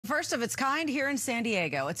first of its kind here in San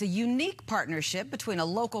Diego. It's a unique partnership between a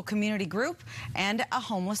local community group and a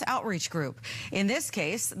homeless outreach group. In this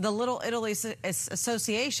case, the Little Italy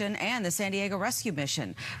Association and the San Diego Rescue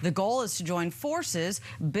Mission. The goal is to join forces,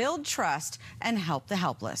 build trust, and help the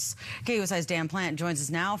helpless. KUSI's Dan Plant joins us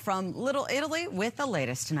now from Little Italy with the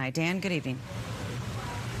latest tonight. Dan, good evening.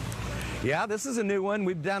 Yeah, this is a new one.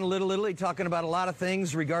 We've done Little Italy talking about a lot of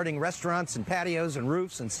things regarding restaurants and patios and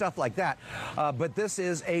roofs and stuff like that. But this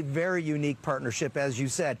is a very unique partnership, as you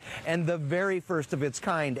said, and the very first of its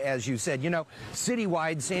kind, as you said. You know,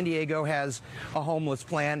 citywide, San Diego has a homeless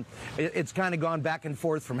plan. It's kind of gone back and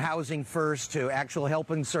forth from housing first to actual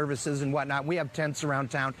helping services and whatnot. We have tents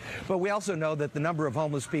around town, but we also know that the number of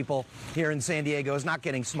homeless people here in San Diego is not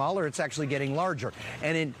getting smaller, it's actually getting larger.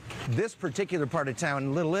 And in this particular part of town,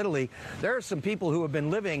 in Little Italy, there are some people who have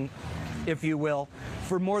been living, if you will,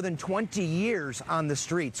 for more than 20 years on the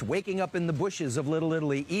streets, waking up in the bushes of Little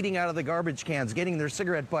Italy, eating out of the garbage cans, getting their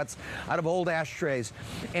cigarette butts out of old ashtrays.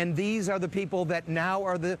 And these are the people that now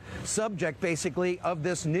are the subject, basically, of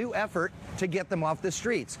this new effort to get them off the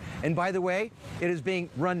streets. And by the way, it is being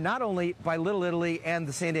run not only by Little Italy and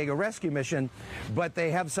the San Diego Rescue Mission, but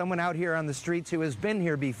they have someone out here on the streets who has been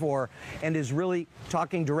here before and is really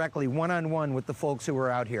talking directly one-on-one with the folks who are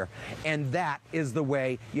out here. And that is the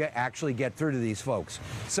way you actually get through to these folks.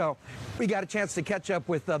 So we got a chance to catch up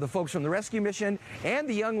with the folks from the Rescue Mission and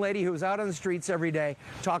the young lady who's out on the streets every day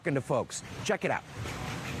talking to folks. Check it out.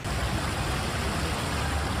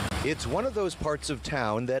 It's one of those parts of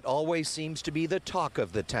town that always seems to be the talk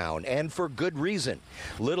of the town, and for good reason.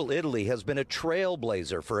 Little Italy has been a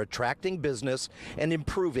trailblazer for attracting business and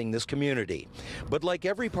improving this community. But like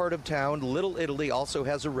every part of town, Little Italy also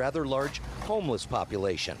has a rather large homeless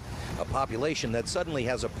population, a population that suddenly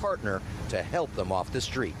has a partner to help them off the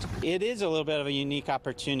street. It is a little bit of a unique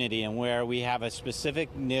opportunity, and where we have a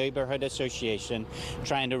specific neighborhood association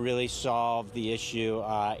trying to really solve the issue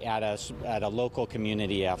at a local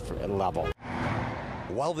community level.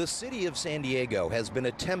 While the city of San Diego has been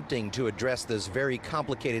attempting to address this very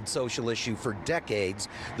complicated social issue for decades,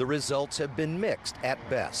 the results have been mixed at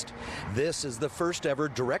best. This is the first ever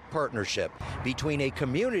direct partnership between a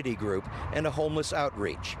community group and a homeless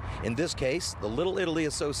outreach. In this case, the Little Italy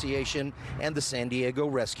Association and the San Diego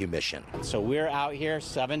Rescue Mission. So we're out here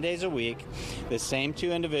 7 days a week, the same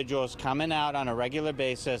two individuals coming out on a regular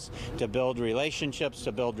basis to build relationships,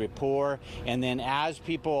 to build rapport, and then as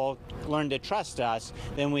people learn to trust us,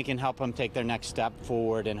 then we can help them take their next step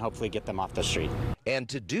forward and hopefully get them off the street. And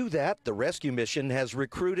to do that, the Rescue Mission has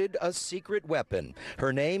recruited a secret weapon.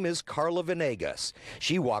 Her name is Carla Venegas.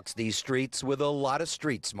 She walks these streets with a lot of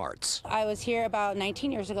street smarts. I was here about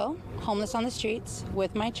 19 years ago, homeless on the streets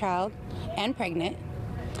with my child and pregnant.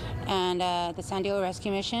 And the San Diego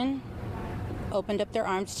Rescue Mission opened up their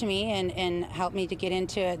arms to me and helped me to get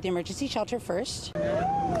into the emergency shelter first.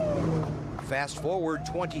 Fast forward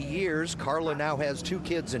 20 years, Carla now has 2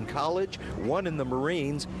 kids in college, 1 in the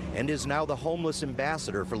Marines, and is now the homeless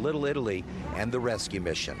ambassador for Little Italy and the Rescue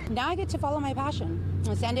Mission. Now I get to follow my passion.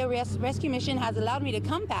 The San Diego Rescue Mission has allowed me to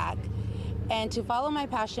come back and to follow my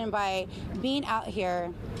passion by being out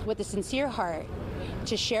here with a sincere heart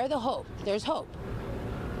to share the hope. There's hope,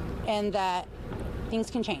 and that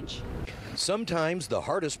things can change. Sometimes the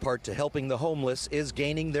hardest part to helping the homeless is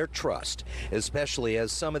gaining their trust, especially as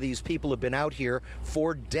some of these people have been out here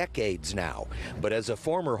for decades now. But as a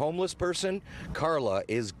former homeless person, Carla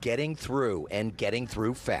is getting through, and getting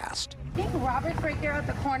through fast. I think Robert's right there at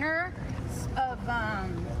the corner of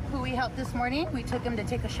who we helped this morning. We took him to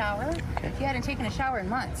take a shower. He hadn't taken a shower in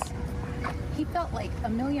months. He felt like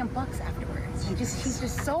 $1 million afterwards. He's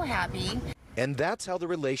just so happy. And that's how the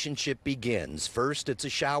relationship begins. First, it's a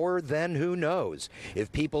shower, then who knows?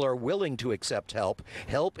 If people are willing to accept help,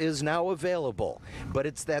 help is now available. But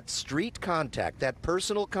it's that street contact, that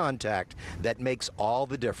personal contact, that makes all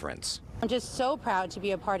the difference. I'm just so proud to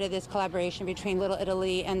be a part of this collaboration between Little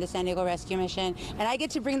Italy and the San Diego Rescue Mission. And I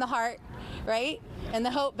get to bring the heart, right, and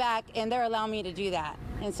the hope back, and they're allowing me to do that.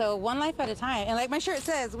 And so one life at a time. And like my shirt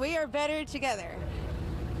says, we are better together.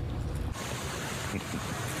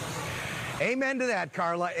 Amen to that,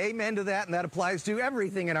 Carla. Amen to that, and that applies to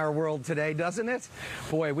everything in our world today, doesn't it?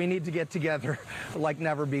 Boy, we need to get together like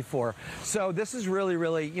never before. So this is really,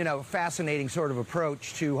 really, fascinating sort of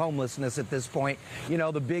approach to homelessness at this point.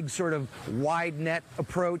 The big sort of wide net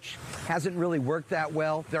approach hasn't really worked that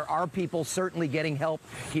well. There are people certainly getting help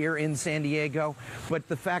here in San Diego, but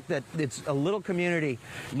the fact that it's a little community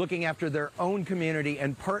looking after their own community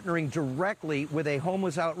and partnering directly with a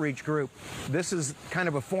homeless outreach group, this is kind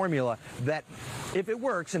of a formula that if it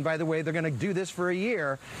works, and by the way, they're going to do this for a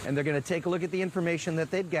year, and they're going to take a look at the information that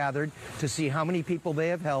they've gathered to see how many people they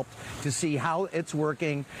have helped, to see how it's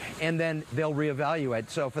working, and then they'll reevaluate.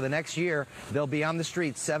 So for the next year, they'll be on the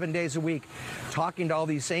streets 7 days a week talking to all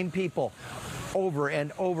these same people over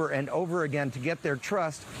and over and over again to get their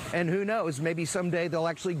trust. And who knows, maybe someday they'll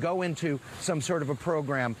actually go into some sort of a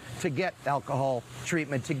program to get alcohol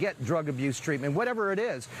treatment, to get drug abuse treatment, whatever it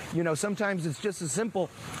is. You know, sometimes it's just as simple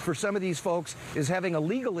for some of these folks as having a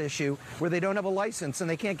legal issue where they don't have a license and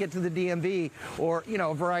they can't get to the DMV, or, you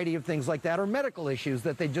know, a variety of things like that, or medical issues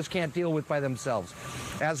that they just can't deal with by themselves.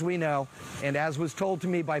 As we know, and as was told to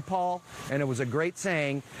me by Paul, and it was a great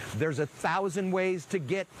saying, there's 1,000 ways to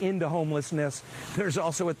get into homelessness. There's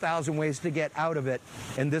also 1,000 ways to get out of it,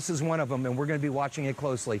 and this is one of them, and we're going to be watching it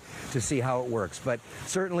closely to see how it works. But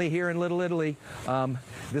certainly here in Little Italy,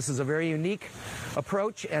 this is a very unique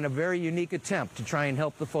approach and a very unique attempt to try and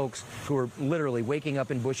help the folks who are literally waking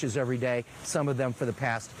up in bushes every day, some of them for the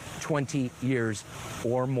past 20 years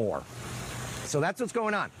or more. So that's what's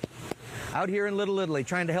going on out here in Little Italy,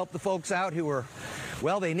 trying to help the folks out who are,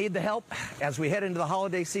 well, they need the help as we head into the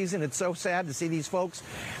holiday season. It's so sad to see these folks.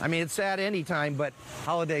 I mean, it's sad anytime, but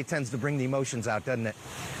holiday tends to bring the emotions out, doesn't it?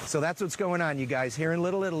 So that's what's going on, you guys, here in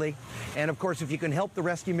Little Italy. And of course, if you can help the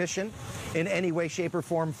rescue mission in any way, shape, or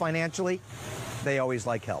form financially, they always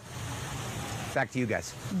like help. Back to you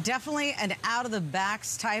guys. Definitely an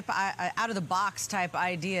out-of-the-box type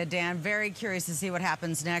idea, Dan. Very curious to see what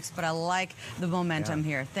happens next, but I like the momentum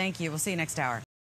here. Thank you. We'll see you next hour.